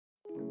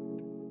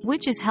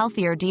Which is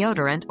healthier,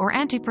 deodorant or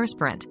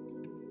antiperspirant?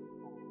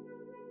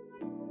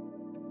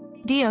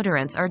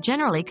 Deodorants are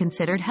generally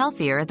considered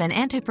healthier than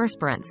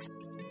antiperspirants.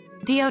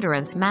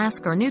 Deodorants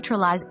mask or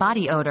neutralize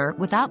body odor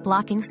without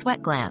blocking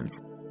sweat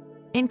glands.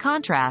 In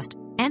contrast,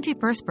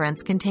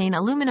 antiperspirants contain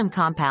aluminum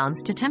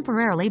compounds to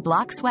temporarily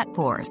block sweat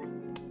pores.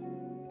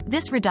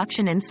 This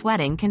reduction in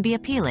sweating can be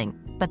appealing,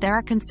 but there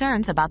are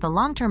concerns about the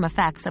long-term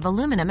effects of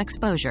aluminum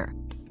exposure.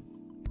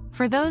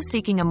 For those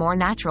seeking a more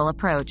natural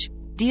approach,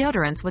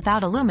 deodorants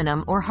without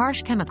aluminum or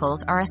harsh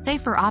chemicals are a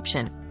safer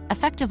option,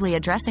 effectively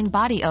addressing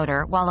body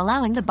odor while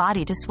allowing the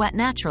body to sweat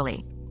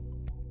naturally.